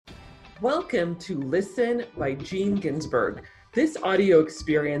Welcome to Listen by Gene Ginsberg. This audio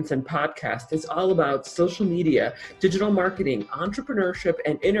experience and podcast is all about social media, digital marketing, entrepreneurship,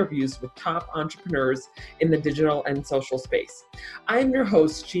 and interviews with top entrepreneurs in the digital and social space. I'm your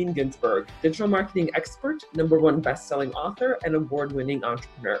host, Gene Ginsberg, digital marketing expert, #1 best-selling author, and award-winning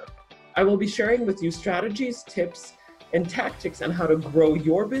entrepreneur. I will be sharing with you strategies, tips, and tactics on how to grow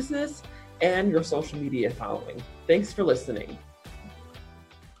your business and your social media following. Thanks for listening.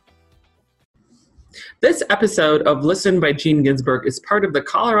 This episode of Listen by Gene Ginsberg is part of the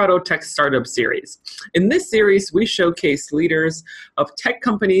Colorado Tech Startup Series. In this series, we showcase leaders of tech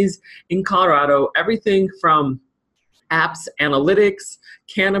companies in Colorado, everything from apps, analytics,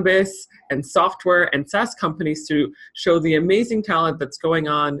 cannabis, and software and SaaS companies to show the amazing talent that's going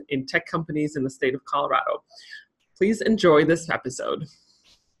on in tech companies in the state of Colorado. Please enjoy this episode.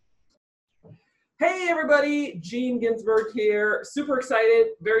 Hey everybody, Gene Ginsberg here. Super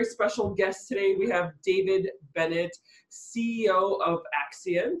excited, very special guest today. We have David Bennett, CEO of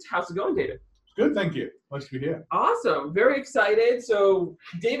Axient. How's it going, David? Good, thank you. Nice to be here. Awesome, very excited. So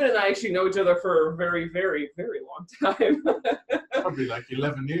David and I actually know each other for a very, very, very long time. Probably like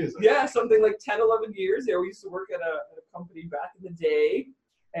 11 years. Yeah, something like 10, 11 years. Yeah, we used to work at a company back in the day.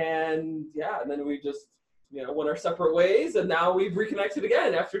 And yeah, and then we just went our separate ways, and now we've reconnected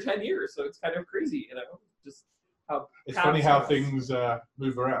again after 10 years. So it's kind of crazy, just how it's funny how things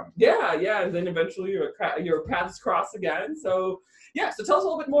move around. Yeah, and then eventually your paths cross again. So yeah, so tell us a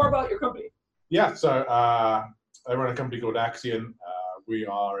little bit more about your company. Yeah, so I run a company called Axient. We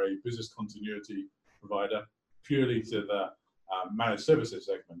are a business continuity provider purely to the managed services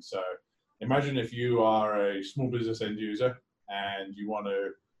segment. So imagine if you are a small business end user and you want to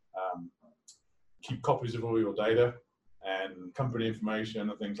keep copies of all your data and company information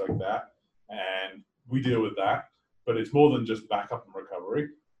and things like that. And we deal with that, but it's more than just backup and recovery.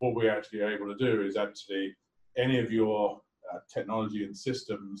 What we're actually able to do is actually any of your technology and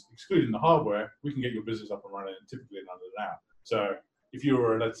systems, excluding the hardware, we can get your business up and running typically in under an hour. So if you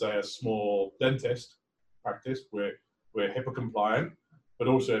were, let's say, a small dentist practice, we're HIPAA compliant, but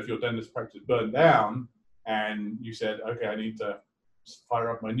also if your dentist practice burned down and you said, okay, I need to fire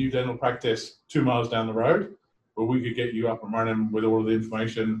up my new dental practice 2 miles down the road, but we could get you up and running with all of the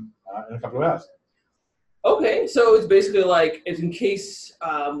information in a couple of hours. Okay, so it's basically like, it's in case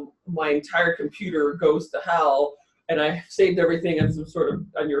my entire computer goes to hell and I saved everything on some sort of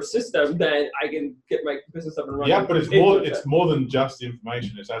on your system, then I can get my business up and running. Yeah, but it's more than just the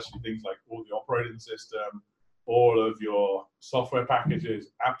information. It's actually things like all the operating system, all of your software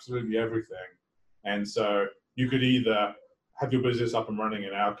packages, absolutely everything. And so you could either have your business up and running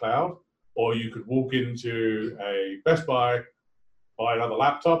in our cloud, or you could walk into a Best Buy, buy another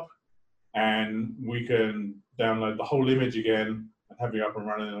laptop, and we can download the whole image again and have you up and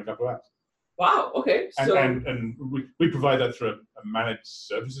running in a couple of hours. Wow, okay. And we provide that through a managed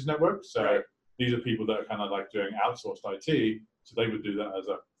services network. So right. These are people that are kind of like doing outsourced IT, so they would do that as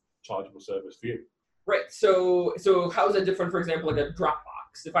a chargeable service for you. Right, so how is that different, for example, like a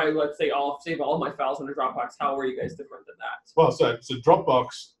Dropbox? If I, let's say, I'll save all my files in a Dropbox, how are you guys different than that? Well, so Dropbox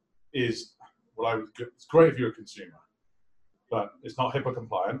is, it's great if you're a consumer, but it's not HIPAA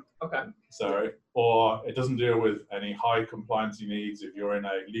compliant. Okay. So, or it doesn't deal with any high compliancy needs if you're in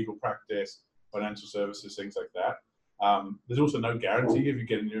a legal practice, financial services, things like that. There's also no guarantee if you're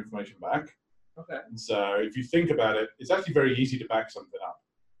getting your information back. Okay. And so if you think about it, it's actually very easy to back something up.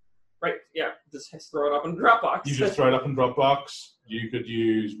 Right, yeah, just throw it up in Dropbox. You just throw it up in Dropbox. You could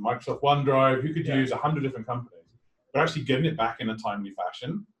use Microsoft OneDrive. You could use 100 different companies. But actually getting it back in a timely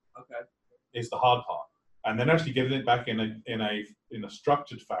fashion is the hard part. And then actually getting it back in a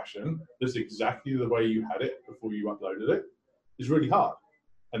structured fashion, just exactly the way you had it before you uploaded it, is really hard.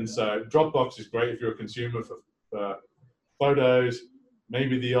 And so Dropbox is great if you're a consumer for photos,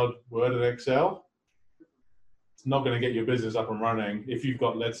 maybe the odd Word and Excel. It's not going to get your business up and running if you've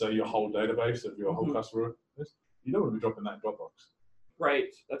got, let's say, your whole database of your whole customer list. You don't want to be dropping that in Dropbox.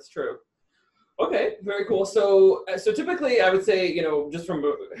 Right, that's true. Okay, very cool. So typically, I would say, just from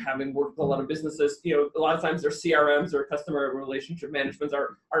having worked with a lot of businesses, a lot of times their CRMs or customer relationship managements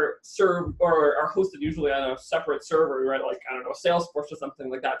are served or are hosted usually on a separate server, right? Like, I don't know, Salesforce or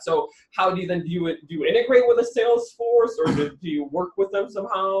something like that. So how do you then do it? Do you integrate with a Salesforce, or do you work with them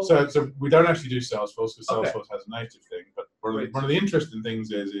somehow? So we don't actually do Salesforce because Salesforce has a native thing. But one of the interesting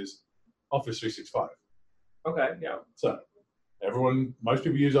things is Office 365. Okay, yeah. So most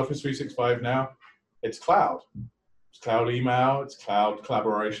people use Office 365 now. It's cloud. It's cloud email. It's cloud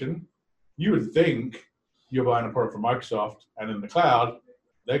collaboration. You would think you're buying a product from Microsoft, and in the cloud,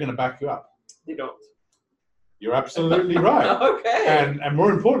 they're going to back you up. They don't. You're absolutely right. Okay. And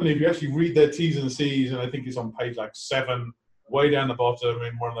more importantly, if you actually read their T's and C's, and I think it's on page like 7, way down the bottom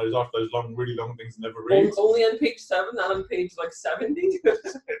in one of those after those really long things never read. Only on page 7, not on page like 70.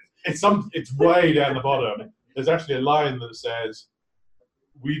 It's way down the bottom. There's actually a line that says,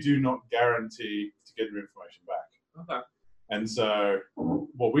 "We do not guarantee to get your information back." Okay. And so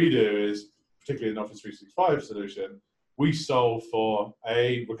what we do is, particularly in Office 365 solution, we solve for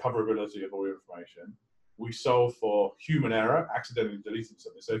recoverability of all your information. We solve for human error, accidentally deleting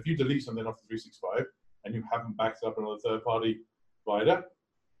something. So if you delete something off the 365 and you haven't backed up another third-party provider,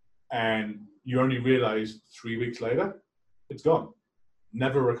 and you only realize 3 weeks later, it's gone.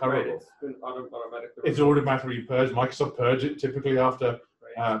 Never recoverable. Right. It's been automatically. It's automatically purged. Microsoft purge it typically after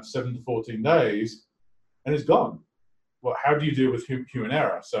 7 to 14 days, and it's gone. Well, how do you deal with human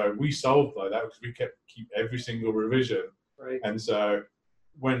error? So we solved like that because we keep every single revision. Right. And so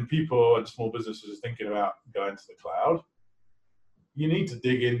when people and small businesses are thinking about going to the cloud, you need to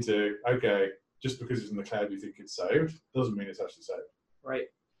dig into, okay, just because it's in the cloud you think it's saved, doesn't mean it's actually saved. Right.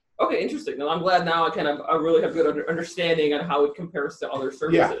 Okay, interesting. Well, I'm glad now I really have good understanding on how it compares to other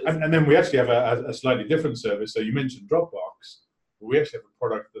services. Yeah, and then we actually have a slightly different service. So you mentioned Dropbox. We actually have a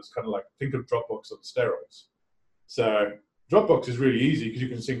product that's kind of like, think of Dropbox on steroids. So Dropbox is really easy because you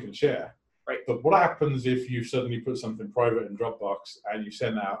can sync and share. Right. But what happens if you suddenly put something private in Dropbox and you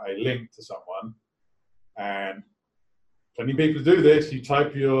send out a link to someone, and plenty of people do this, you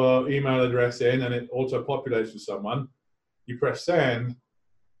type your email address in and it auto-populates with someone, you press send.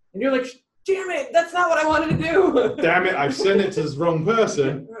 And you're like, damn it, that's not what I wanted to do. Damn it, I've sent it to the wrong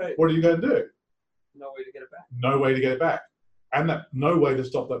person. Right. What are you going to do? No way to get it back. No way to get it back. And no way to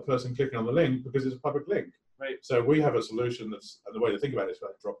stop that person clicking on the link because it's a public link. Right. So we have a solution and the way to think about it is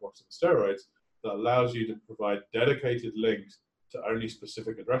like Dropbox and steroids that allows you to provide dedicated links to only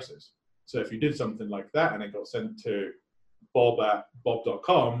specific addresses. So if you did something like that and it got sent to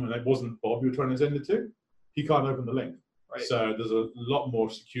bob@bob.com and it wasn't Bob you were trying to send it to, he can't open the link. Right. So there's a lot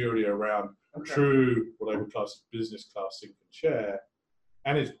more security around true, what I would class as business class sync and share,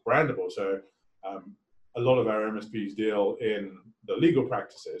 and it's brandable. So a lot of our MSPs deal in the legal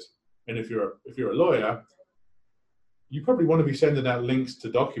practices, and if you're a lawyer, you probably want to be sending out links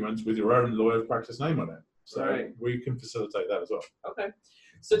to documents with your own lawyer's practice name on it. So we can facilitate that as well. Okay.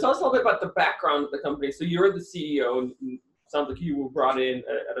 So tell us a little bit about the background of the company. So you're the CEO, and sounds like you were brought in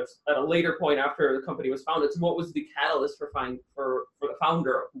at a later point after the company was founded. So what was the catalyst for the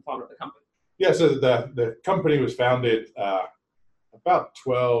founder who founded the company? Yeah, so the company was founded about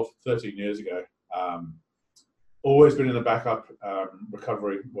 12, 13 years ago. Always been in the backup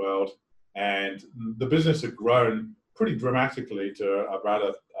recovery world, and the business had grown pretty dramatically to about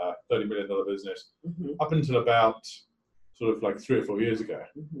a $30 million business up until about sort of like 3 or 4 years ago.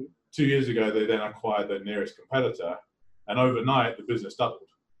 2 years ago, they then acquired their nearest competitor, and overnight the business doubled.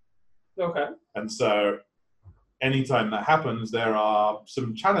 Okay. And so anytime that happens, there are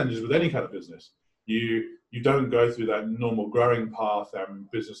some challenges with any kind of business. You don't go through that normal growing path and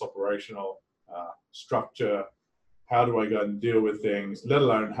business operational structure. How do I go and deal with things, let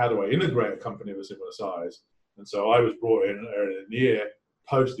alone how do I integrate a company of a similar size? And so I was brought in earlier in the year,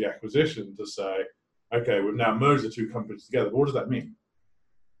 post the acquisition, to say, okay, we've now merged the two companies together. But what does that mean?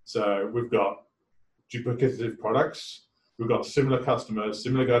 So we've got duplicative products, we've got similar customers,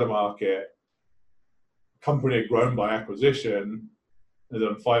 similar go-to-market, company grown by acquisition, they've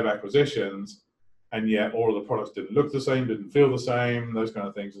done 5 acquisitions, and yet all of the products didn't look the same, didn't feel the same, those kind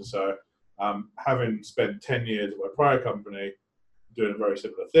of things. And so having spent 10 years at my prior company doing a very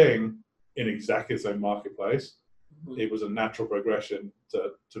similar thing in exactly the same marketplace, it was a natural progression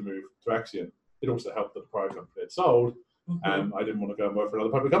to move to Acxion. It also helped that the prior company had sold, and I didn't want to go and work for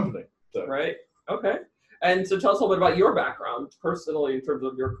another public company. So. Right. Okay. And so tell us a little bit about your background personally in terms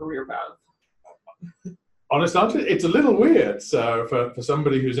of your career path. Honest answer, it's a little weird. So for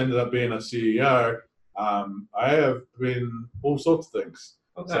somebody who's ended up being a CEO, I have been all sorts of things.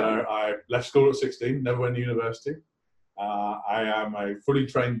 Okay. So I left school at 16, never went to university. I am a fully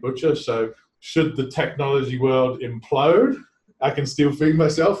trained butcher, so should the technology world implode, I can still feed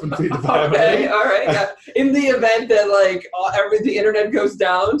myself and feed the family. Okay, all right. Yeah. In the event that the internet goes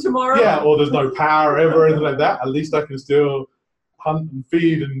down tomorrow? Yeah, or there's no power ever or anything like that, at least I can still hunt and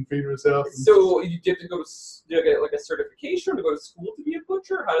feed myself. So you have to go to get like a certification to go to school to be a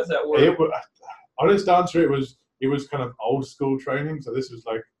butcher? How does that work? Honest answer, it was kind of old school training. So this was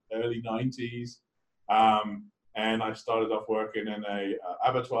like early 90s. And I started off working in a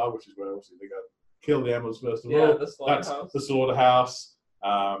abattoir, which is where obviously they go kill the animals first of all. The slaughterhouse. That's the slaughterhouse.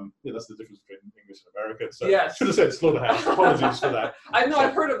 That's the difference between English in America, so Yes. should have said slaughterhouse. Apologies for that. I know,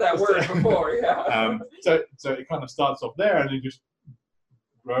 I've heard of that word before, yeah. So it kind of starts off there, and it just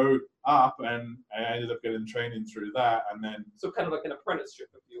grow up, and I ended up getting training through that, and then So kind of like an apprenticeship,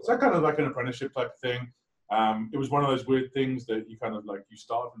 if you will. so kind of like an apprenticeship type of thing. It was one of those weird things that you kind of like, you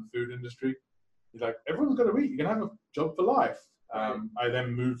start in the food industry. You're like, everyone's got to eat. You're going to have a job for life. I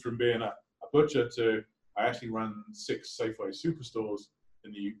then moved from being a butcher to, I actually ran 6 Safeway superstores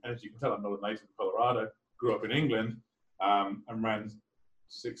in the, as you can tell, I'm not a native of Colorado, grew up in England, and ran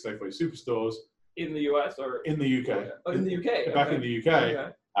 6 Safeway superstores. In the US or? In the UK. Oh, in the UK. Back in the UK. Okay.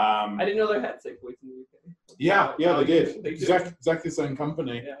 I didn't know they had Safeways in the UK. Yeah, they did. They do. Exactly the same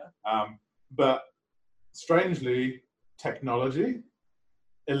company. Yeah. But strangely, technology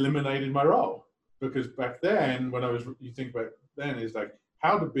eliminated my role, because back then, you think about then, is like,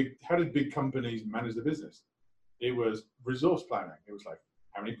 how did big companies manage the business? It was resource planning. It was like,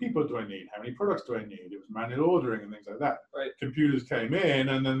 how many people do I need? How many products do I need? It was manual ordering and things like that. Right. Computers came in,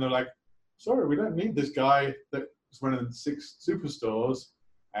 and then they're like, sorry, we don't need this guy that's running 6 superstores.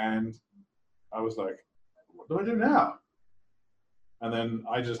 And I was like, what do I do now? And then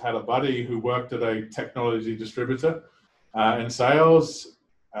I just had a buddy who worked at a technology distributor in sales,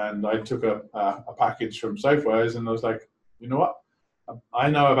 and I took a package from Safeways, and I was like, you know what? I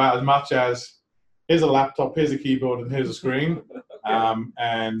know about as much as, here's a laptop, here's a keyboard, and here's a screen. Okay.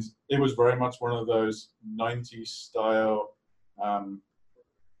 And it was very much one of those 90s style kind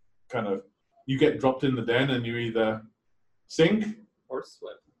of, you get dropped in the den and you either sink or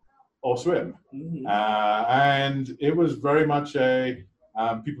swim. Mm-hmm. And it was very much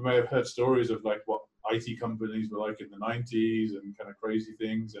people may have heard stories of like what IT companies were like in the 90s and kind of crazy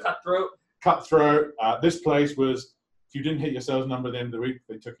things. And Cutthroat. This place was, if you didn't hit your sales number at the end of the week,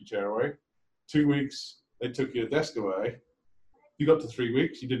 they took your chair away. 2 weeks, they took your desk away. You got to 3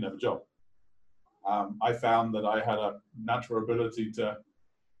 weeks, you didn't have a job. I found that I had a natural ability to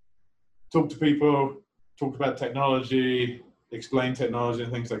talk to people, talk about technology, explain technology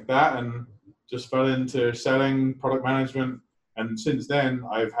and things like that, and just fell into selling, product management. And since then,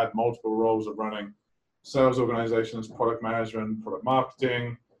 I've had multiple roles of running sales organizations, product management, product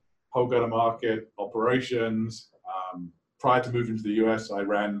marketing, whole go-to-market, operations. Prior to moving to the US, I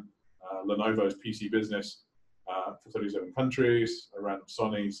ran Lenovo's PC business for 37 countries. I ran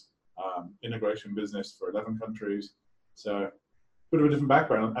Sony's integration business for 11 countries. So a bit of a different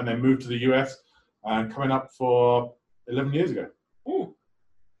background, and then moved to the US coming up for 11 years ago. Ooh.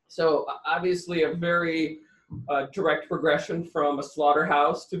 So obviously a very direct progression from a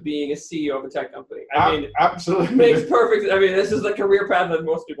slaughterhouse to being a CEO of a tech company. I mean, absolutely. Makes perfect. I mean, this is the career path that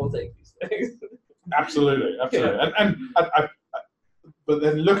most people take these days. Absolutely. Yeah. And but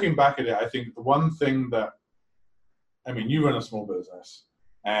then looking back at it, I think the one thing that, I mean, you run a small business,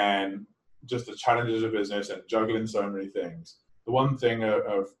 and just the challenges of business and juggling so many things. The one thing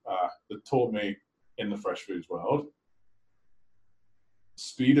that taught me in the fresh foods world,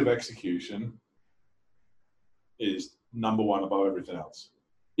 speed of execution is number one above everything else.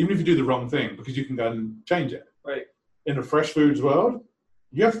 Even if you do the wrong thing, because you can go and change it. Right. In the fresh foods world,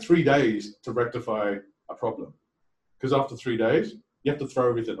 you have 3 days to rectify a problem, because after 3 days, you have to throw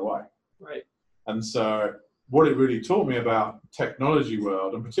everything away. Right. And so what it really taught me about technology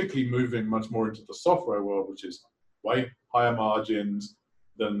world, and particularly moving much more into the software world, which is way higher margins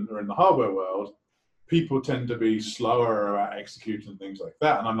than are in the hardware world, people tend to be slower about executing things like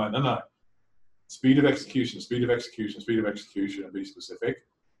that. And I'm like, no. Speed of execution, and be specific.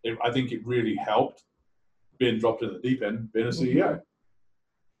 I think it really helped being dropped in the deep end, being a CEO.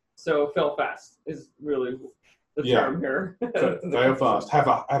 So fail fast is really the term here. Fail fast. Have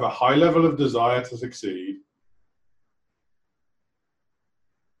a high level of desire to succeed.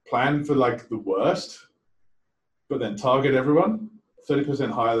 Plan for like the worst, but then target everyone 30%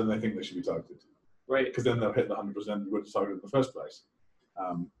 higher than they think they should be targeted. Right. Because then they'll hit the 100% you would have targeted in the first place.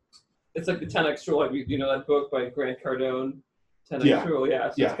 It's like the 10X rule. You know that book by Grant Cardone, 10X rule. Yeah.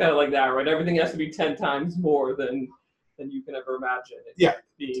 So it's kind of like that, right? Everything has to be 10 times more than you can ever imagine.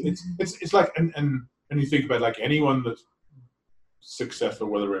 It's like, and you think about like anyone that's successful,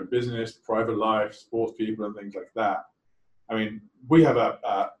 whether in business, private life, sports people, and things like that. I mean, we have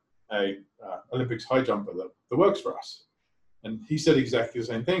a Olympics high jumper that works for us, and he said exactly the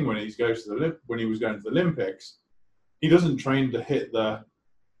same thing when he was going to the Olympics. He doesn't train to hit the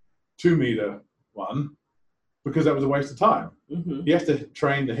 2-meter one because that was a waste of time. Mm-hmm. He has to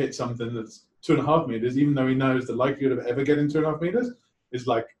train to hit something that's 2.5 meters, even though he knows the likelihood of ever getting 2.5 meters is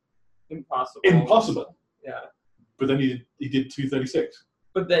like impossible. Yeah. But then he did 2:36.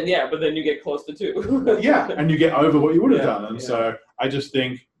 But then you get close to 2. Yeah, and you get over what you would have done. And so I just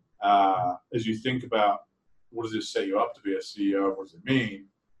think as you think about what does it set you up to be a CEO, what does it mean?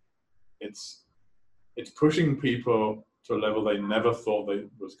 It's pushing people to a level they never thought they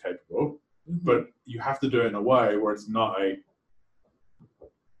was capable, but you have to do it in a way where it's not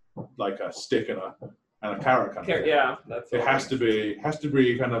like a stick and a carrot kind of thing. Yeah, it has to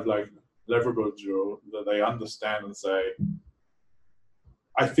be kind of like leveragable that they understand and say,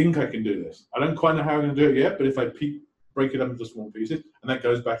 I think I can do this. I don't quite know how I'm going to do it yet, but if I break it up into small pieces, and that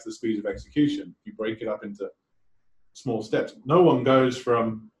goes back to the speed of execution. You break it up into small steps. No one goes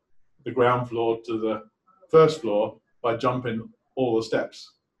from the ground floor to the first floor by jumping all the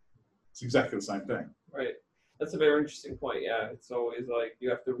steps. It's exactly the same thing. Right. That's a very interesting point. Yeah, it's always like you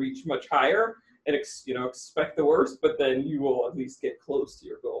have to reach much higher and expect the worst, but then you will at least get close to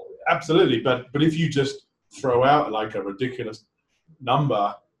your goal. Yeah. Absolutely, but if you just throw out like a ridiculous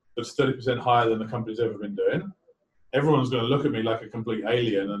number that's 30% higher than the company's ever been doing, everyone's going to look at me like a complete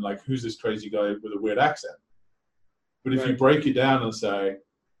alien and like, who's this crazy guy with a weird accent? But if you break it down and say,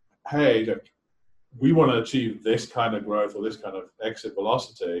 hey, look, we want to achieve this kind of growth or this kind of exit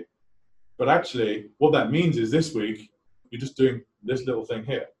velocity, but actually what that means is this week you're just doing this little thing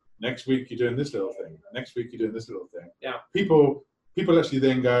here. Next week you're doing this little thing. Next week you're doing this little thing. Yeah. People actually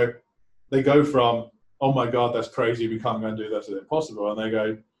then go from, oh my God, that's crazy, we can't go and do that, it's impossible.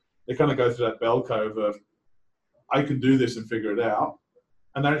 And they kind of go through that bell curve of, I can do this and figure it out.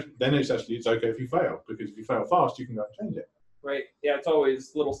 And then it's okay if you fail, because if you fail fast, you can go and change it. Right. Yeah, it's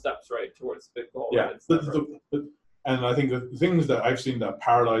always little steps, right, towards the big goal. Yeah. Right? And I think the things that I've seen that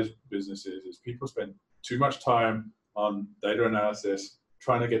paralyze businesses is people spend too much time on data analysis,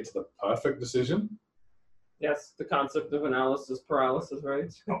 trying to get to the perfect decision. Yes, the concept of analysis paralysis,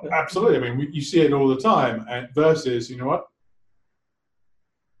 right? Absolutely. I mean, you see it all the time. And versus, you know what?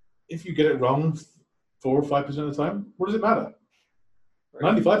 If you get it wrong 4 or 5% of the time, what does it matter?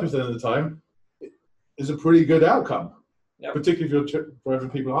 Right. 95% of the time is a pretty good outcome, particularly if you're driving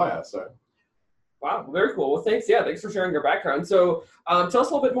people higher. So, wow, very cool. Well, thanks. Yeah, thanks for sharing your background. So, tell us a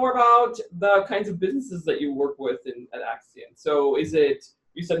little bit more about the kinds of businesses that you work with at Acxion. So, is it,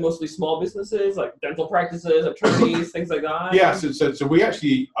 you said mostly small businesses like dental practices, attorneys, things like that? Yeah, so we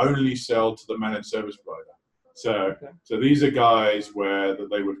actually only sell to the managed service provider. So these are guys where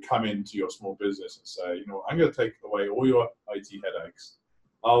they would come into your small business and say, you know, I'm going to take away all your IT headaches.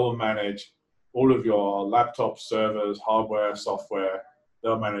 I will manage all of your laptops, servers, hardware, software.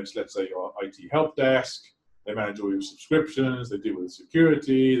 They'll manage, let's say, your IT help desk. They manage all your subscriptions. They deal with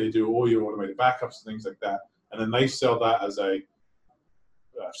security. They do all your automated backups and things like that. And then they sell that as a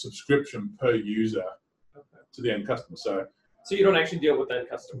subscription per user to the end customer. So you don't actually deal with end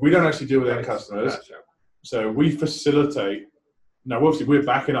customers? We don't actually deal with end customers. Gotcha. So we facilitate. Now, obviously, we're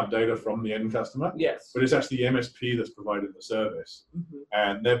backing up data from the end customer. Yes. But it's actually the MSP that's providing the service.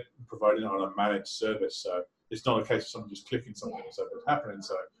 And they're providing it on a managed service. So it's not a case of someone just clicking something and something's happening.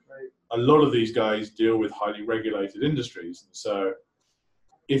 So a lot of these guys deal with highly regulated industries. And so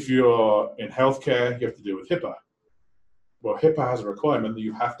if you're in healthcare, you have to deal with HIPAA. Well, HIPAA has a requirement that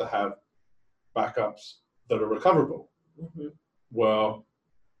you have to have backups that are recoverable. Well,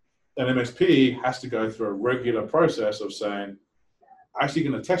 an MSP has to go through a regular process of saying, I'm actually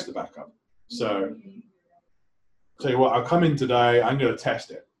going to test the backup. So, tell you what, I'll come in today, I'm going to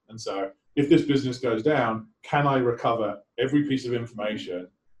test it. And so, if this business goes down, can I recover every piece of information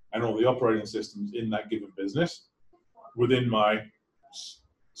and all the operating systems in that given business within my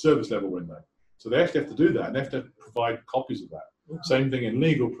service level window? So they actually have to do that, and they have to provide copies of that. Same thing in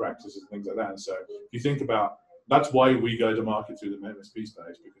legal practices and things like that. And so if you think about, that's why we go to market through the MSP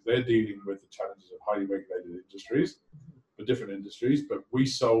space, because they're dealing with the challenges of highly regulated industries, for different industries, but we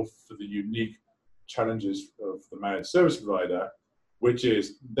solve for the unique challenges of the managed service provider, which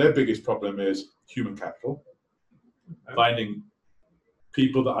is their biggest problem is human capital, finding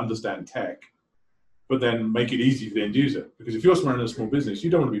people that understand tech, but then make it easy for the end user. Because if you're running a small business, you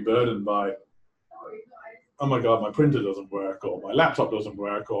don't want to be burdened by, oh my God, my printer doesn't work, or my laptop doesn't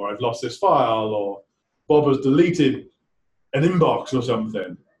work, or I've lost this file, or Bob has deleted an inbox or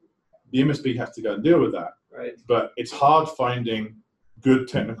something. The MSP has to go and deal with that. Right. But it's hard finding good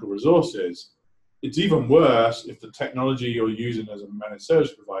technical resources. It's even worse if the technology you're using as a managed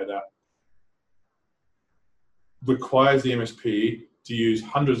service provider requires the MSP to use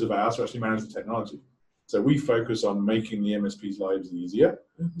hundreds of hours to actually manage the technology. So we focus on making the MSP's lives easier.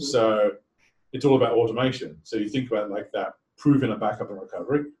 So it's all about automation. So you think about like that, proving a backup and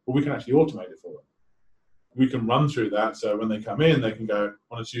recovery, well, we can actually automate it for them. We can run through that. So when they come in, they can go,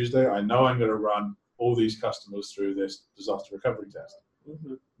 on a Tuesday, I know I'm going to run all these customers through this disaster recovery test.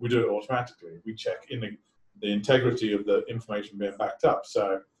 We do it automatically. We check in the integrity of the information being backed up.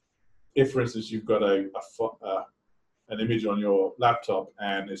 So if, for instance, you've got an image on your laptop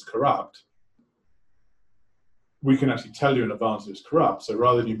and it's corrupt, we can actually tell you in advance it's corrupt. So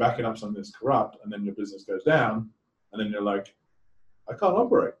rather than you backing up something that's corrupt and then your business goes down, and then you're like, I can't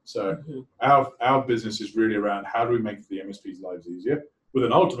operate. So our business is really around how do we make the MSP's lives easier with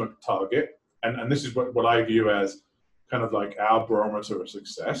an ultimate target. And this is what I view as kind of like our barometer of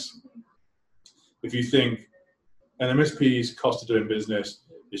success. If you think an MSP's cost of doing business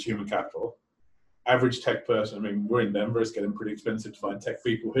is human capital, average tech person, I mean, we're in Denver, it's getting pretty expensive to find tech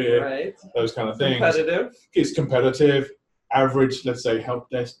people here, right? Those kind of things. Competitive. It's competitive. Average, let's say, help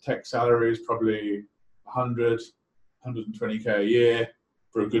desk tech salary is probably 100, 120K a year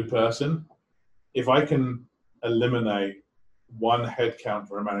for a good person. If I can eliminate one headcount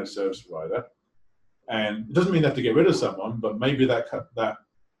for a managed service provider, and it doesn't mean they have to get rid of someone, but maybe that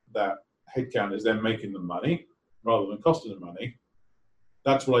headcount is then making them money rather than costing them money.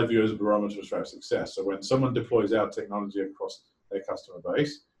 That's what I view as a barometer of success. So when someone deploys our technology across their customer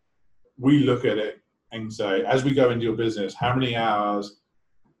base, we look at it and say, as we go into your business, how many hours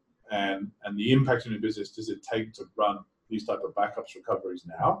and the impact on your business does it take to run these type of backups recoveries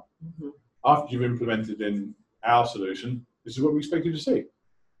now? After you've implemented in our solution, this is what we expect you to see.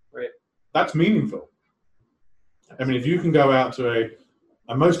 Right. That's meaningful. I mean, if you can go out to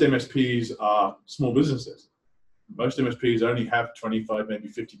and most MSPs are small businesses. Most MSPs only have 25, maybe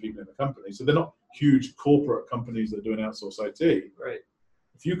 50 people in the company. So they're not huge corporate companies that are doing outsourced IT. Right.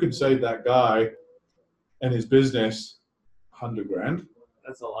 If you could save that guy and his business 100 grand,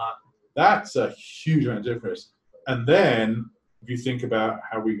 that's a lot. That's a huge amount of difference. And then if you think about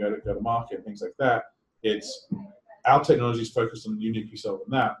how we go to market and things like that, it's our technology is focused on uniquely solving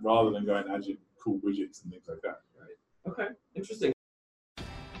that rather than going and adding cool widgets and things like that. Right. Okay. Interesting.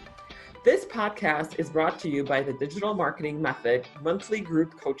 This podcast is brought to you by the Digital Marketing Method monthly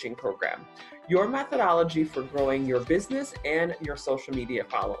group coaching program, your methodology for growing your business and your social media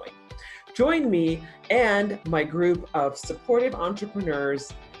following. Join me and my group of supportive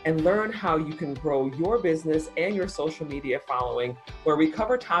entrepreneurs and learn how you can grow your business and your social media following, where we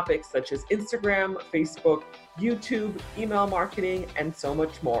cover topics such as Instagram, Facebook, YouTube, email marketing, and so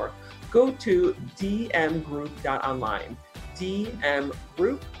much more. Go to dmgroup.online,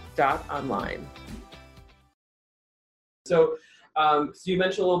 dmgroup.online. So you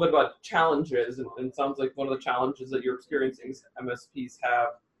mentioned a little bit about challenges, and it sounds like one of the challenges that you're experiencing MSPs have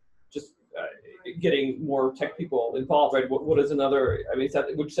just getting more tech people involved, right? What is another, I mean,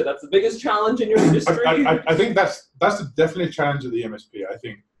 would you say that's the biggest challenge in your industry? I think that's definitely a challenge of the MSP. I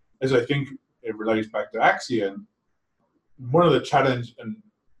think it relates back to Axion, one of the challenges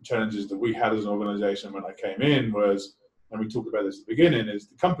that we had as an organization when I came in was, and we talked about this at the beginning, is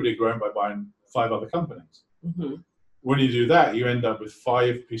the company had grown by buying 5 other companies. When you do that, you end up with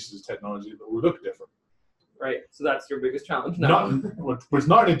 5 pieces of technology that will look different. Right, so that's your biggest challenge now. Which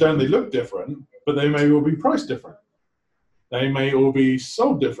not only don't they look different, but they may all be priced different. They may all be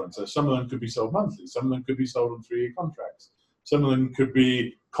sold different. So some of them could be sold monthly. Some of them could be sold on 3-year contracts. Some of them could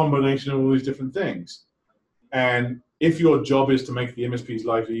be combination of all these different things. And if your job is to make the MSP's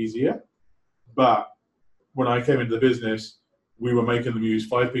life easier, but when I came into the business, we were making them use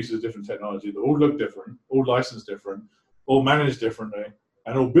 5 pieces of different technology that all look different, all licensed different, all managed differently,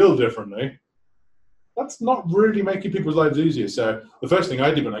 and all billed differently, that's not really making people's lives easier. So the first thing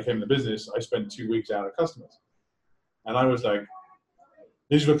I did when I came into business, I spent 2 weeks out of customers. And I was like,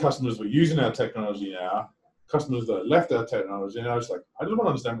 these are the customers that are using our technology now, customers that left our technology, and I was like, I just want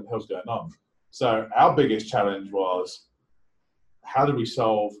to understand what the hell's going on. So our biggest challenge was, how do we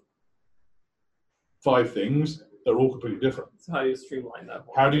solve 5 things that are all completely different? So how do you streamline that?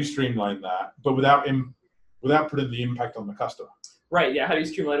 How do you streamline that, but without putting the impact on the customer? Right, yeah, how do you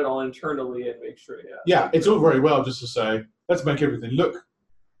streamline it all internally and make sure, Yeah, it's all very well just to say, let's make everything look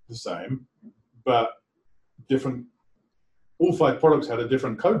the same, but different, all 5 products had a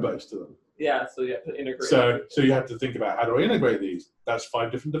different code base to them. Yeah, so you have to integrate. So you have to think about, how do I integrate these? That's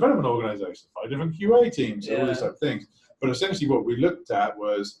 5 different development organizations, 5 different QA teams, all these type of things. But essentially what we looked at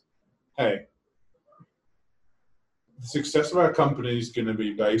was, hey, the success of our company is going to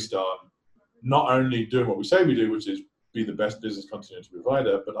be based on not only doing what we say we do, which is be the best business continuity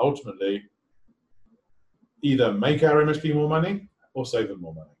provider, but ultimately either make our MSP more money or save them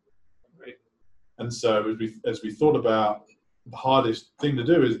more money. Right. And so as we thought about, the hardest thing to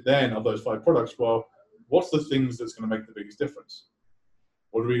do is then, of those 5 products, well, what's the things that's going to make the biggest difference?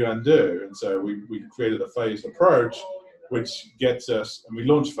 What are we going to do? And so we created a phased approach, which gets us, and we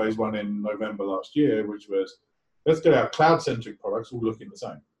launched phase 1 in November last year, which was, let's get our cloud-centric products all looking the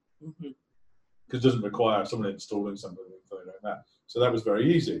same. Because it doesn't require someone installing something like that. So that was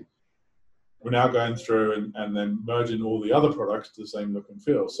very easy. we're now going through and then merging all the other products to the same look and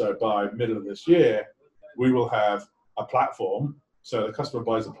feel. So by middle of this year, we will have a platform. So the customer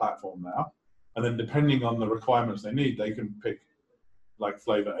buys a platform now, and then depending on the requirements they need, they can pick like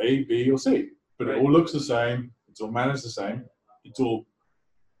flavor A, B, or C. But it all looks the same. It's all managed the same. It's all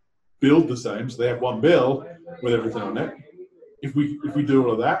billed the same. So they have one bill with everything on it. If we do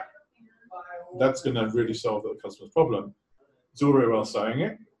all of that, that's going to really solve the customer's problem. It's all very well saying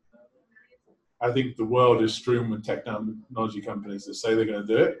it. I think the world is strewn with technology companies that say they're going to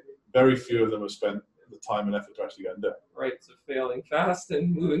do it. Very few of them have spent the time and effort to actually go and do it. Right, so failing fast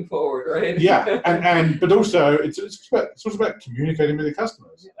and moving forward, right? Yeah, but also it's also about communicating with the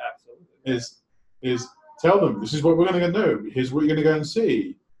customers. Yeah, absolutely. Is tell them this is what we're going to do. Here's what you're going to go and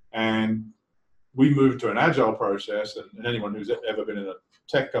see. And we moved to an agile process, and anyone who's ever been in a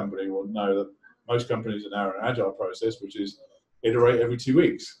tech company will know that most companies are now in an agile process, which is iterate every 2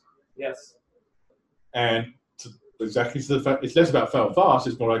 weeks. Yes. And exactly to the fact, it's less about fail fast.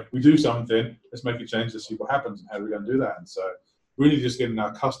 It's more like we do something, let's make a change, let's see what happens, and how are we going to do that? And so, really, just getting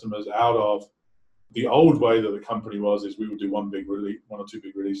our customers out of the old way that the company was, is we would do one or two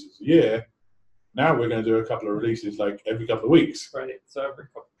big releases a year. Now we're going to do a couple of releases like every couple of weeks. Right. So every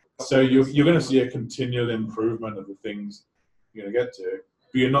couple. So you're going to see a continual improvement of the things you're going to get to,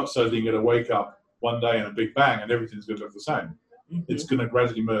 but you're not suddenly going to wake up one day and a big bang and everything's going to look the same. Mm-hmm. It's going to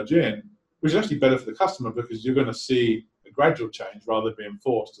gradually merge in, which is actually better for the customer because you're going to see a gradual change rather than being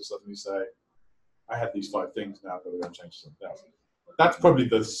forced to suddenly say, I have these 5 things now, I'm going to change something else. That's probably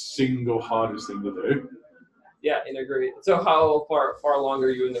the single hardest thing to do. Yeah, integrate. So how far along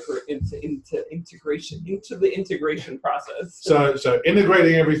are you into the integration process? So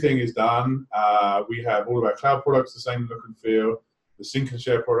integrating everything is done. We have all of our cloud products the same look and feel. The Sync and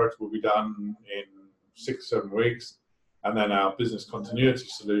Share product will be done in 6-7 weeks, and then our business continuity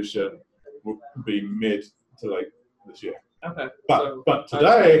solution will be mid to late this year. Okay. But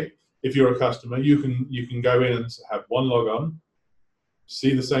today, if you're a customer, you can go in and have one log on,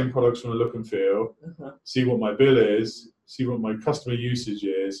 see the same products from a look and feel, see what my bill is, see what my customer usage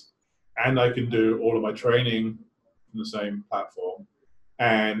is, and I can do all of my training from the same platform.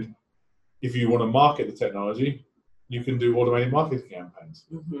 And if you want to market the technology, you can do automated marketing campaigns.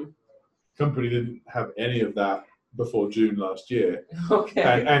 Mm-hmm. Company didn't have any of that before June last year.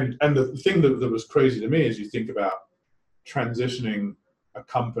 Okay. And the thing that was crazy to me is you think about transitioning a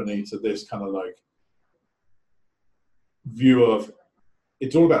company to this kind of like view of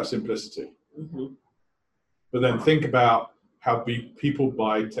it's all about simplicity. Mm-hmm. But then think about how people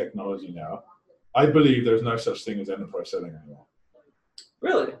buy technology now. I believe there's no such thing as enterprise selling anymore.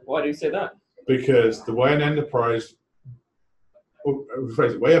 Really? Why do you say that? Because the way an enterprise, or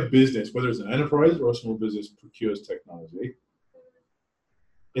rephrase it, the way a business, whether it's an enterprise or a small business, procures technology,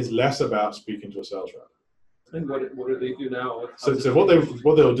 is less about speaking to a sales rep. And what do they do now? So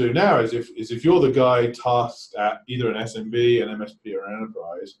what they'll do now is if you're the guy tasked at either an SMB, an MSP, or an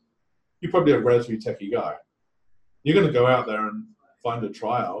enterprise, you're probably a relatively techie guy. You're going to go out there and find a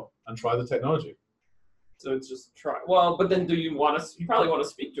trial and try the technology. So it's just try. Well, but then you probably want to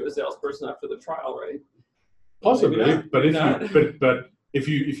speak to a salesperson after the trial, right? Possibly, but if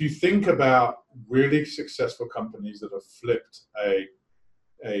you think about really successful companies that have flipped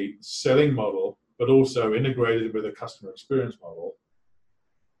a selling model, but also integrated with a customer experience model,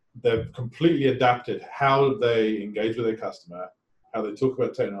 they've completely adapted how they engage with their customer, how they talk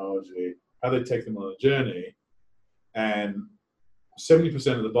about technology, how they take them on a journey, and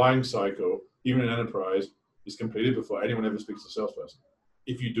 70% of the buying cycle, even in enterprise, is completed before anyone ever speaks to a salesperson,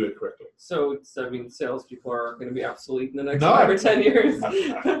 if you do it correctly. So salespeople are going to be obsolete in the next 5 or 10 years,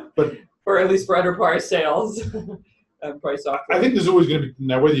 but or at least for enterprise sales. Enterprise software. I think there's always going to be,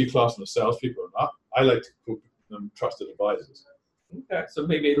 now whether you class them as salespeople or not, I like to call them trusted advisors. Okay, so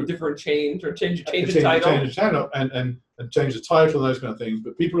maybe a different change or change the title. Change the title and change the title and those kind of things.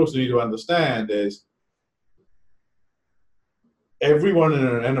 But people also need to understand is everyone in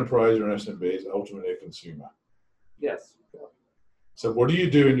an enterprise or an SMB is ultimately a consumer. Yes. So what do you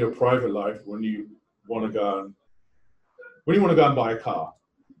do in your private life when you want to go and buy a car?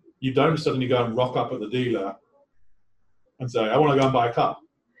 You don't suddenly go and rock up at the dealer and say, I want to go and buy a car.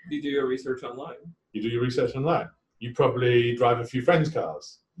 You do your research online. You probably drive a few friends'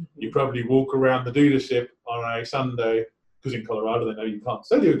 cars. Mm-hmm. You probably walk around the dealership on a Sunday, because in Colorado they know you can't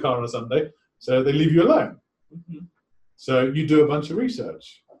sell you a car on a Sunday, so they leave you alone. Mm-hmm. So you do a bunch of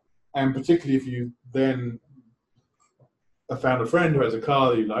research. And particularly if you then have found a friend who has a car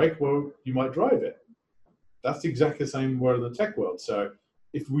that you like, well, you might drive it. That's exactly the same word in the tech world. So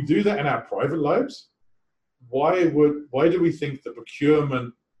if we do that in our private lives, why do we think the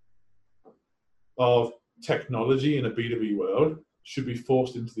procurement of technology in a B2B world should be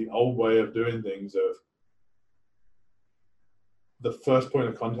forced into the old way of doing things of the first point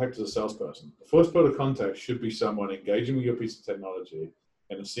of contact is a salesperson. The first point of contact should be someone engaging with your piece of technology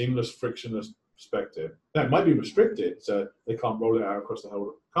in a seamless, frictionless perspective. Now, it might be restricted, so they can't roll it out across the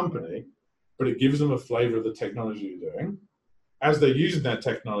whole company, but it gives them a flavor of the technology you're doing. As they're using that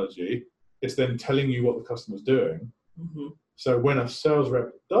technology, it's then telling you what the customer's doing. Mm-hmm. So when a sales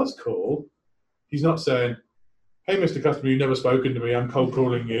rep does call, he's not saying, hey, Mr. Customer, you've never spoken to me. I'm cold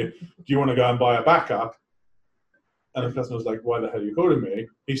calling you. Do you want to go and buy a backup? And the customer's like, why the hell are you calling me?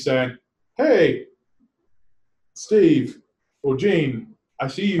 He's saying, hey, Steve or Gene, I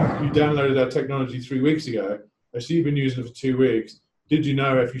see you downloaded that technology 3 weeks ago. I see you've been using it for 2 weeks. Did you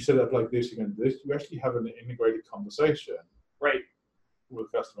know if you set it up like this, you're going to do this? You actually have an integrated conversation Right. with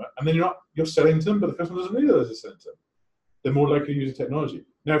the customer. And then you're selling to them, but the customer doesn't realize you're selling to them. They're more likely to use the technology.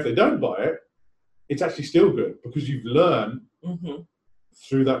 Now, if they don't buy it, it's actually still good because you've learned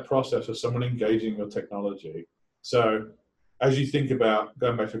through that process of someone engaging your technology. So as you think about,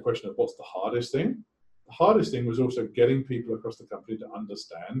 going back to the question of what's the hardest thing was also getting people across the company to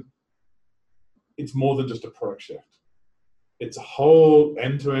understand it's more than just a product shift. It's a whole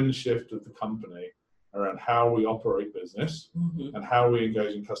end-to-end shift of the company around how we operate business and how we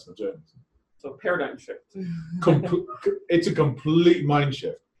engage in customer journeys. So paradigm shift. It's a complete mind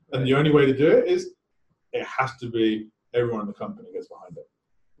shift. And the only way to do it is it has to be everyone in the company gets behind it.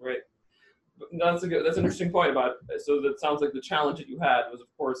 Right. That's an interesting point about it. So that sounds like the challenge that you had was, of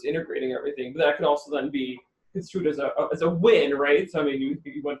course, integrating everything, but that could also then be construed as a win, right? So I mean,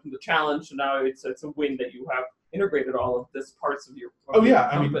 you went from the challenge to now it's a win that you have integrated all of this parts of your company.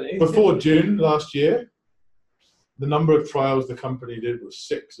 I mean, before June last year, the number of trials the company did was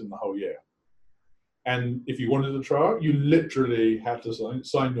 6 in the whole year. And if you wanted a trial, you literally had to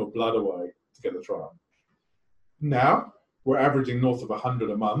sign your blood away to get the trial. Now we're averaging north of 100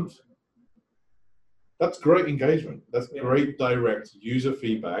 a month. That's great engagement. That's great direct user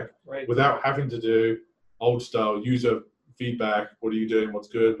feedback without having to do old style user feedback. What are you doing? What's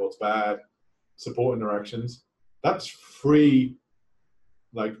good? What's bad? Support interactions. That's free,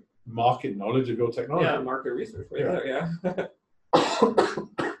 like, market knowledge of your technology. Yeah, market research there. Yeah.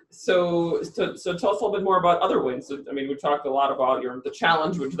 So tell us a little bit more about other wins. So, I mean, we talked a lot about the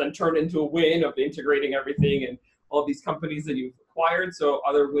challenge, which then turned into a win of integrating everything and all these companies that you've acquired. So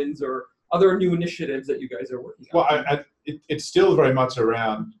other wins or other new initiatives that you guys are working on. Well, it's still very much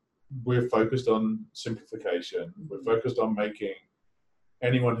around, we're focused on simplification. We're focused on making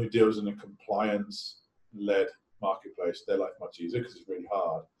anyone who deals in a compliance-led marketplace, their life much easier because it's really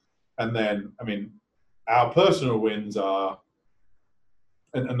hard. And then, I mean, our personal wins are,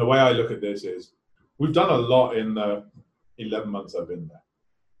 and the way I look at this is, we've done a lot in the 11 months I've been there.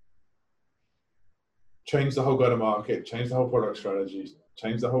 Changed the whole go-to-market, changed the whole product strategies,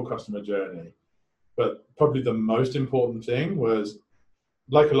 changed the whole customer journey. But probably the most important thing was,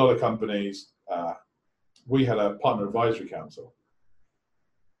 like a lot of companies, we had a partner advisory council.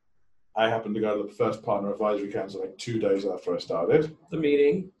 I happened to go to the first partner advisory council like 2 days after I started. The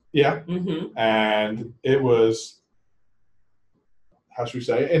meeting. Yeah. And it was, how should we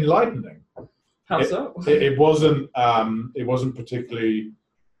say, enlightening. How so? It wasn't particularly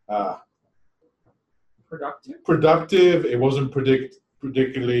productive. It wasn't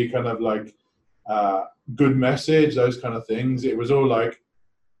particularly kind of like good message, those kind of things. It was all like,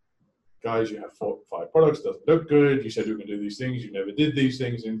 guys, you have 4 or 5 products, doesn't look good. You said you were going to do these things, you never did these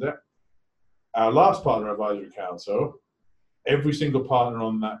things in there. Our last partner advisory council, every single partner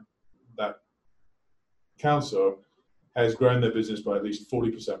on that council has grown their business by at least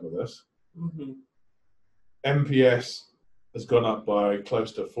 40% with us. NPS has gone up by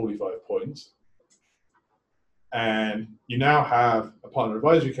close to 45 points. And you now have a partner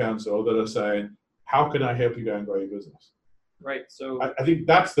advisory council that are saying, how can I help you go and grow your business? Right. So I think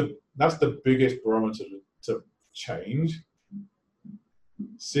that's the biggest barometer to change.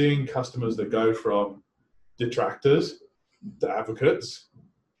 Seeing customers that go from detractors to advocates.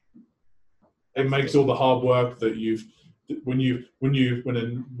 It makes all the hard work that when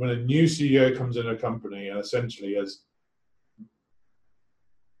a new CEO comes in a company and essentially has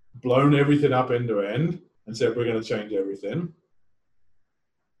blown everything up end to end and said, we're going to change everything.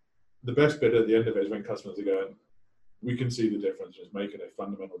 The best bit at the end of it is when customers are going, we can see the difference. It's making a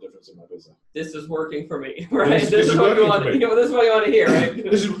fundamental difference in my business. This is working for me, right? This is what you want to hear,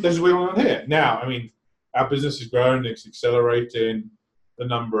 right? This is what we want to hear. Now, I mean, our business is growing. It's accelerating. The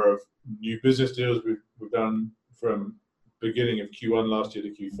number of new business deals we've done from beginning of Q1 last year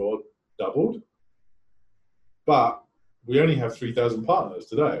to Q4 doubled. But we only have 3,000 partners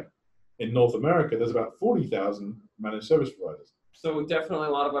today. in North America, there's about 40,000 managed service providers. So definitely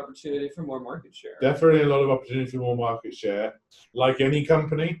a lot of opportunity for more market share. Definitely a lot of opportunity for more market share. Like any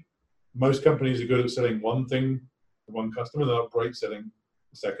company, most companies are good at selling one thing to one customer. They're not great selling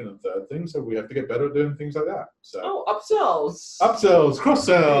the second and third thing. So we have to get better at doing things like that. So upsells. Upsells,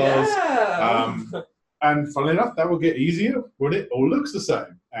 cross-sells. Yeah. And funnily enough, that will get easier when it all looks the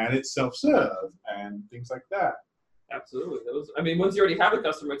same and it's self-serve and things like that. Absolutely. Once you already have a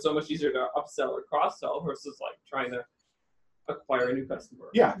customer, it's so much easier to upsell or cross-sell versus like trying to acquire a new customer.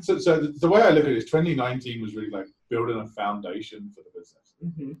 Yeah. So the way I look at it is 2019 was really like building a foundation for the business.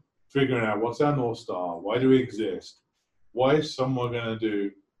 Mm-hmm. Figuring out what's our North Star, why do we exist, why is someone going to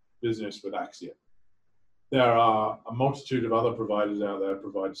do business with Axia? There are a multitude of other providers out there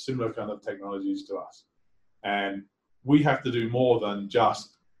provide similar kind of technologies to us. And we have to do more than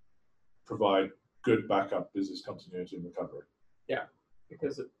just provide good backup business continuity and recovery. Yeah,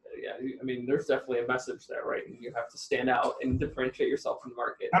 because there's definitely a message there, right? And you have to stand out and differentiate yourself from the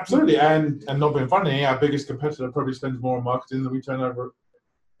market. Absolutely, and not being funny, our biggest competitor probably spends more on marketing than we turn over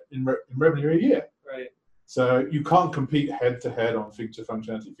in revenue a year. Right. So you can't compete head to head on feature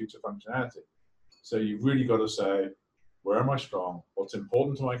functionality. So you've really got to say, where am I strong? What's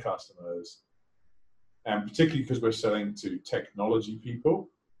important to my customers? And particularly because we're selling to technology people,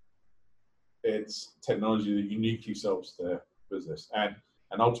 it's technology that uniquely solves their business. And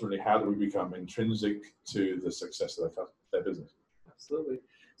ultimately, how do we become intrinsic to the success of their business? Absolutely.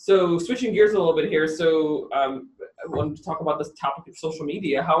 So switching gears a little bit here. So I wanted to talk about this topic of social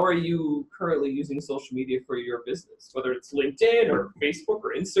media. How are you currently using social media for your business, whether it's LinkedIn or Facebook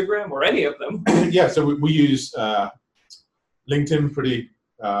or Instagram or any of them? Yeah, so we use LinkedIn pretty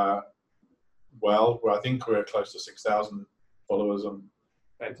well. I think we're close to 6,000 followers on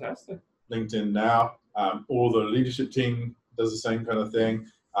Fantastic. LinkedIn now. All the leadership team does the same kind of thing.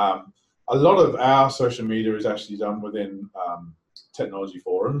 A lot of our social media is actually done within technology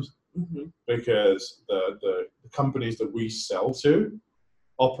forums, mm-hmm. because the companies that we sell to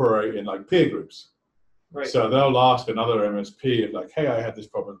operate in like peer groups. Right. So they'll ask another MSP of like, hey, I had this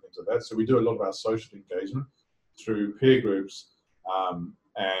problem, things like that. So we do a lot of our social engagement through peer groups,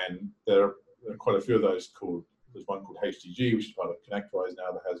 and there are quite a few of those called. There's one called HTG, which is part of ConnectWise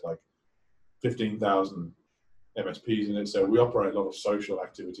now, that has like 15,000 MSPs in it. So we operate a lot of social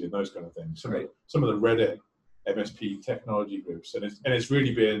activity and those kind of things. Some of the Reddit MSP technology groups, and it's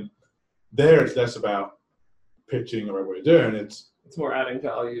really been there. It's less about pitching or what we're doing. It's more adding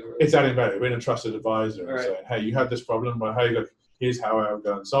value. It's adding value. Being a trusted advisor and right. saying, hey, you had this problem. Well, hey, look, here's how I'll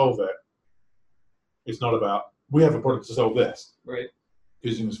go and solve it. It's not about we have a product to solve this. Right.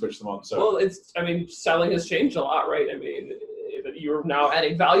 Because you can switch them on. So well, selling has changed a lot, right? You're now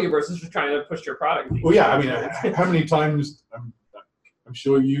adding value versus just trying to push your product. Well, yeah. How many times? I'm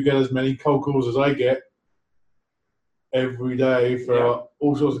sure you get as many cold calls as I get every day for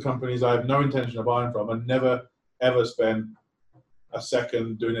all sorts of companies I have no intention of buying from, and never ever spend a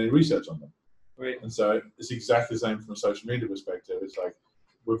second doing any research on them. Right. And so it's exactly the same from a social media perspective. It's like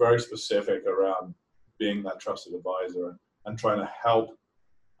we're very specific around being that trusted advisor and trying to help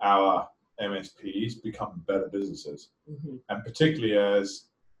our MSPs become better businesses. Mm-hmm. And particularly as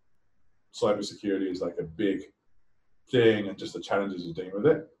cybersecurity is like a big thing and just the challenges of dealing with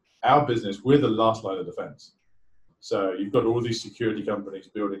it, our business, we're the last line of defense. So you've got all these security companies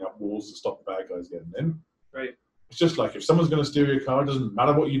building up walls to stop the bad guys getting in. Right. It's just like if someone's going to steal your car, it doesn't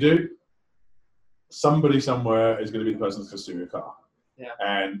matter what you do, somebody somewhere is going to be the person that's going to steal your car. Yeah.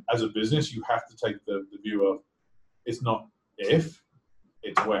 And as a business, you have to take the view of it's not if,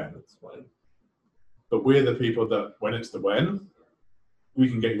 it's when. But we're the people that when it's the when, we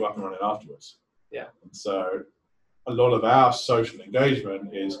can get you up and running afterwards. Yeah. And so a lot of our social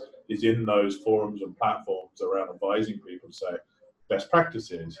engagement is in those forums and platforms around advising people to say best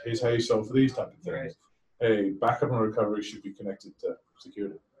practices, here's how you solve for these type of things. Right. Hey, backup and recovery should be connected to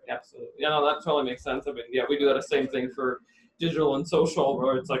security. Absolutely. Yeah, no, that totally makes sense. We do that the same thing for digital and social,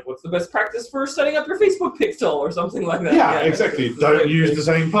 where it's like, what's the best practice for setting up your Facebook pixel or something like that? Yeah, exactly. Don't use the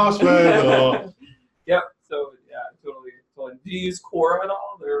same password. Or... Yep. So yeah, totally. Do you use Quora at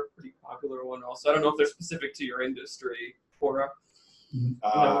all? They're a pretty popular one also. I don't know if they're specific to your industry, Quora.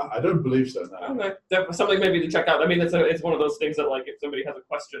 I don't believe so. No. Okay. Something maybe to check out. It's one of those things that like if somebody has a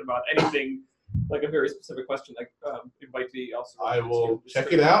question about anything, like a very specific question, like it might be also. I will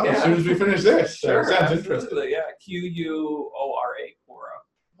check it out as soon as we finish this. Sure, so it sounds absolutely. interesting. Yeah, Quora, Quora.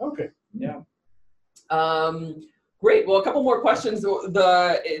 Okay. Yeah. Great. Well, a couple more questions.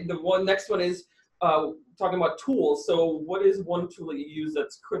 The next one is talking about tools. So, what is one tool that you use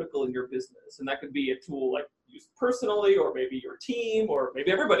that's critical in your business? And that could be a tool like use personally, or maybe your team, or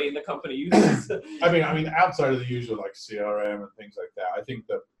maybe everybody in the company uses? I mean, outside of the usual like CRM and things like that, I think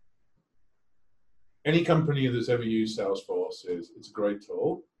that any company that's ever used Salesforce it's a great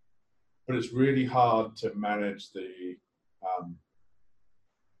tool, but it's really hard to manage the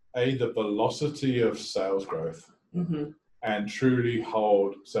velocity of sales growth and truly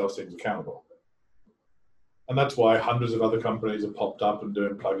hold sales teams accountable. And that's why hundreds of other companies have popped up and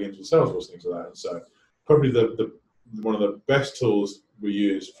doing plugins with Salesforce, things like that. And so probably the one of the best tools we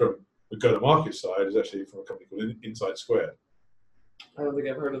use from the go-to-market side is actually from a company called Insight Squared. I don't think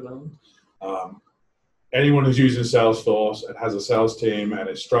I've heard of them. Anyone who's using Salesforce and has a sales team and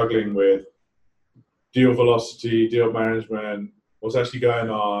is struggling with deal velocity, deal management, what's actually going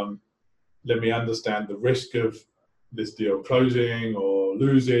on, let me understand the risk of this deal closing or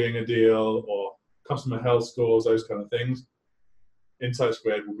losing a deal or customer health scores, those kind of things, Insight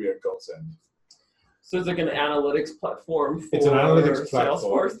Squared will be a godsend. So it's like an analytics platform for it's an analytics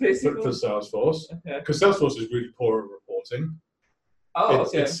platform Salesforce, basically? For Salesforce. Okay. Because Salesforce is really poor at reporting. Oh,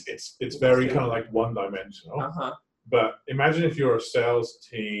 okay. It's very kind of like one-dimensional. But imagine if you're a sales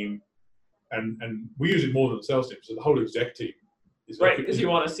team, and we use it more than the sales team, so the whole exec team is right, because you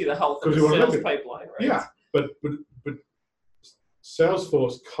want to see the health of the sales pipeline, right? Yeah, but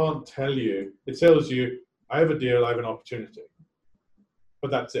Salesforce can't tell you. It tells you, I have a deal, I have an opportunity,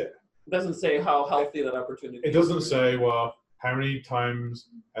 but that's it. It doesn't say how healthy that opportunity is. It doesn't say, well, how many times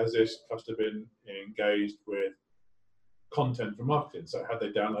has this customer been engaged with content from marketing? So had they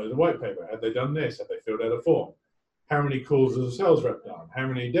downloaded a white paper? Had they done this? Had they filled out a form? How many calls has a sales rep done? How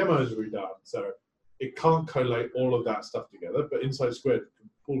many demos have we done? So it can't collate all of that stuff together, but Insight Squared can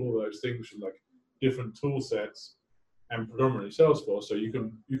pull all those things from like different tool sets and predominantly Salesforce. So you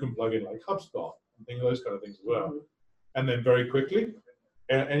can plug in like HubSpot and things, those kind of things as well. And then very quickly,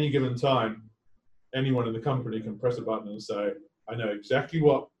 at any given time, anyone in the company can press a button and say, I know exactly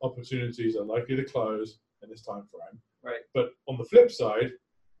what opportunities are likely to close in this time frame. Right. But on the flip side,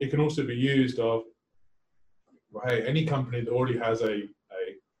 it can also be used of, well, hey, any company that already has a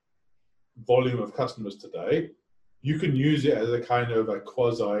volume of customers today, you can use it as a kind of a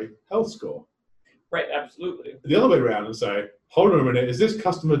quasi health score. Right, absolutely. The other way around and say, hold on a minute, is this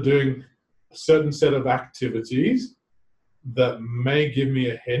customer doing a certain set of activities that may give me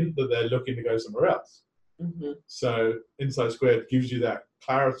a hint that they're looking to go somewhere else? So Insight Squared gives you that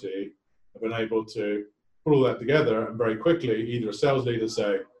clarity of being able to put all that together and very quickly either a sales leader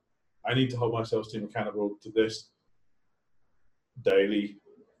say, I need to hold my sales team accountable to this daily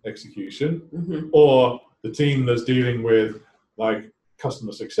execution, or the team that's dealing with like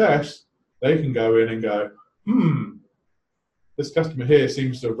customer success, they can go in and go, this customer here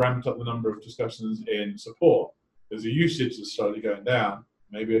seems to have ramped up the number of discussions in support. There's a usage that's slowly going down.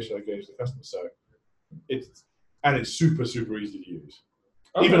 Maybe I should engage the customer. So it's super, super easy to use.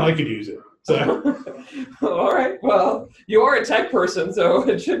 Okay. Even I could use it. So. All right. Well, you are a tech person, so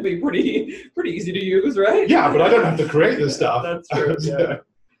it should be pretty easy to use, right? Yeah, but I don't have to create this stuff. That's true. Yeah.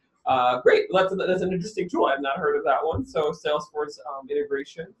 Great. That's an interesting tool. I've not heard of that one. So Salesforce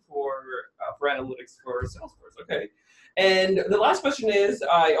integration for analytics for Salesforce. Okay. And the last question is,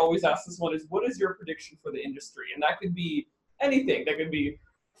 I always ask this one, is what is your prediction for the industry? And that could be anything. That could be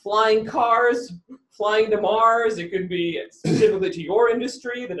flying cars, flying to Mars. It could be specifically to your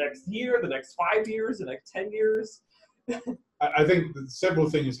industry, the next year, the next 5 years, the next 10 years. I think several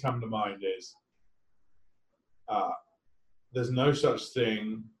things come to mind is there's no such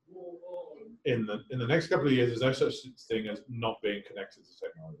thing in the next couple of years, there's no such thing as not being connected to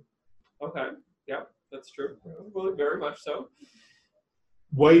technology. Okay. Yeah, that's true. Well, very much so.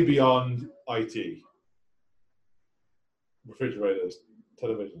 Way beyond IT. Refrigerators,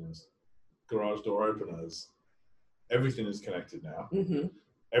 televisions, garage door openers, everything is connected now.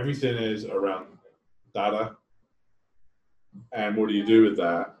 Everything is around data. And what do you do with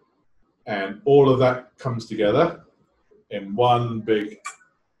that? And all of that comes together in one big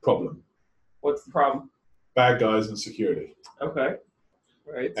problem. What's the problem? Bad guys and security. Okay.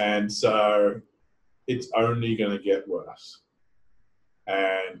 Right. And so it's only going to get worse.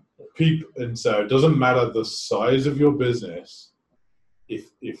 And so it doesn't matter the size of your business. If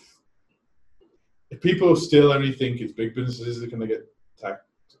people still only think it's big businesses that are going to get attacked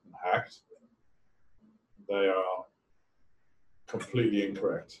and hacked, they are completely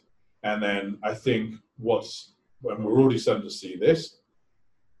incorrect. And then I think when we're already starting to see this,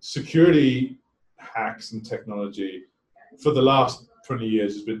 security hacks and technology for the last 20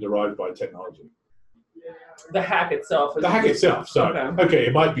 years has been derived by technology. The hack itself. The hack itself. So, okay,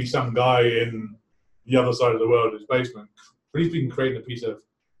 it might be some guy in the other side of the world in his basement, but he's been creating a piece of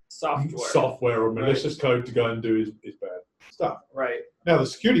software or malicious code to go and do his bad stuff. Right. Now, the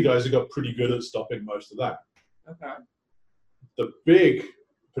security guys have got pretty good at stopping most of that. Okay. The big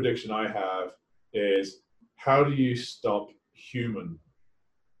prediction I have is, how do you stop human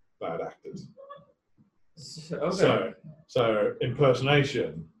bad actors? Okay. So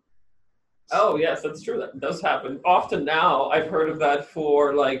impersonation. Oh, yes, that's true. That does happen. Often now, I've heard of that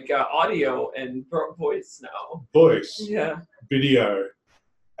for like audio and voice now. Voice. Yeah. Video.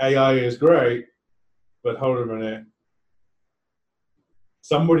 AI is great, but hold on a minute.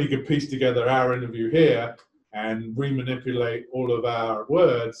 Somebody could piece together our interview here and remanipulate all of our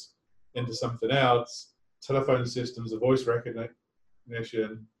words into something else. Telephone systems, the voice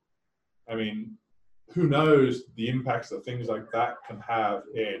recognition. I mean, who knows the impacts that things like that can have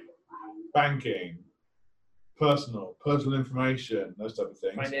in banking, personal information, those type of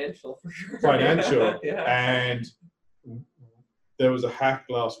things. Financial, for sure. Financial. Yeah. And there was a hack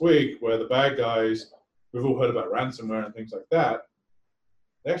last week where the bad guys, we've all heard about ransomware and things like that.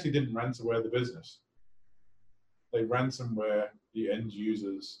 They actually didn't ransomware the business. They ransomware the end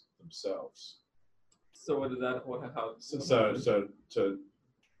users themselves. So what did that? So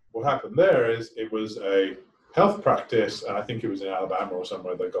what happened there is, it was a health practice, and I think it was in Alabama or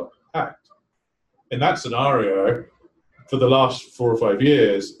somewhere, that got hacked. In that scenario, for the last 4 or 5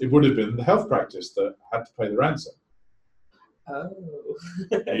 years, it would have been the health practice that had to pay the ransom. Oh.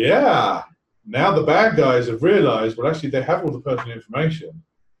 Yeah. Now the bad guys have realized, well, actually, they have all the personal information.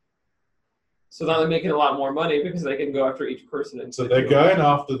 So now they're making a lot more money because they can go after each person. So they're going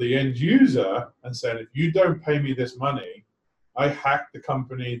after the end user and saying, if you don't pay me this money, I hacked the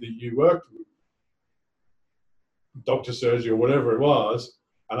company that you worked with, Doctor Surgery or whatever it was,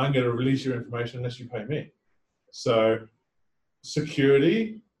 and I'm going to release your information unless you pay me. So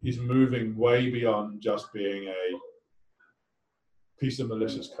security is moving way beyond just being a piece of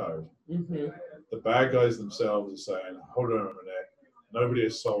malicious code. Mm-hmm. The bad guys themselves are saying, hold on a minute, nobody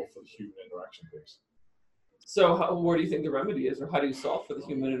has solved for the human interaction piece. So where do you think the remedy is, or how do you solve for the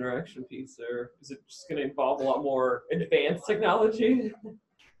human interaction piece? Or is it just going to involve a lot more advanced technology?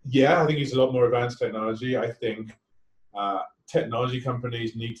 Yeah, I think it's a lot more advanced technology. I think technology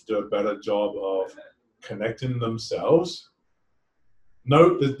companies need to do a better job of connecting themselves.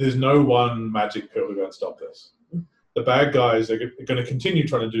 No, there's no one magic pill to go and stop this. The bad guys are going to continue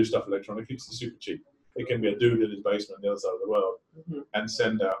trying to do stuff electronically. It's super cheap. It can be a dude in his basement on the other side of the world, mm-hmm. and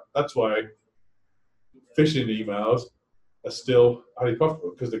send out. That's why phishing emails are still highly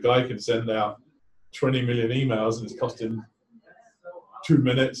profitable, because the guy can send out 20 million emails and it's costing 2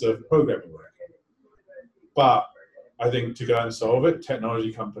 minutes of programming work. But I think to go and solve it,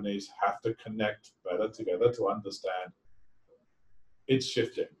 technology companies have to connect better together to understand it's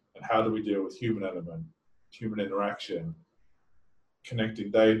shifting, and how do we deal with human element, human interaction, connecting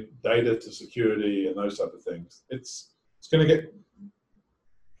data to security and those type of things. It's going to get,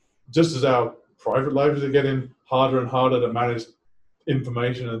 just as our private lives are getting harder and harder to manage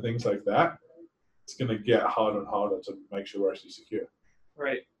information and things like that, it's going to get harder and harder to make sure we're actually secure.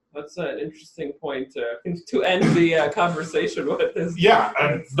 Right. That's an interesting point to end the conversation with. Yeah,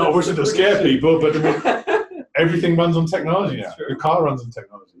 and not wishing to scare people, but everything runs on technology now. Your car runs on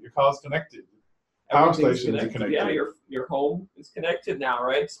technology. Your car's connected. Power stations are connected. Yeah, your home is connected now,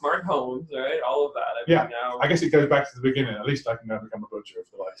 right? Smart homes, right? All of that. Now, I guess it goes back to the beginning. At least I can go and become a butcher if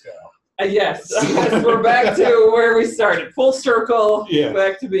the lights go out. Yes, we're back to where we started. Full circle,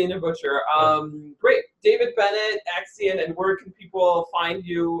 back to being a butcher. Great. David Bennett, Axion, and where can people find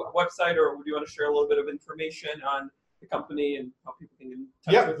you? A website, or would you want to share a little bit of information on the company and how people can get in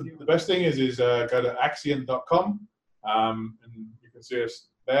touch with you? The best thing is go to axion.com, and you can see us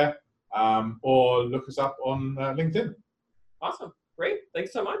there. Or look us up on LinkedIn. Awesome. Great.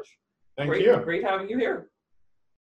 Thanks so much. Thank you. Great having you here.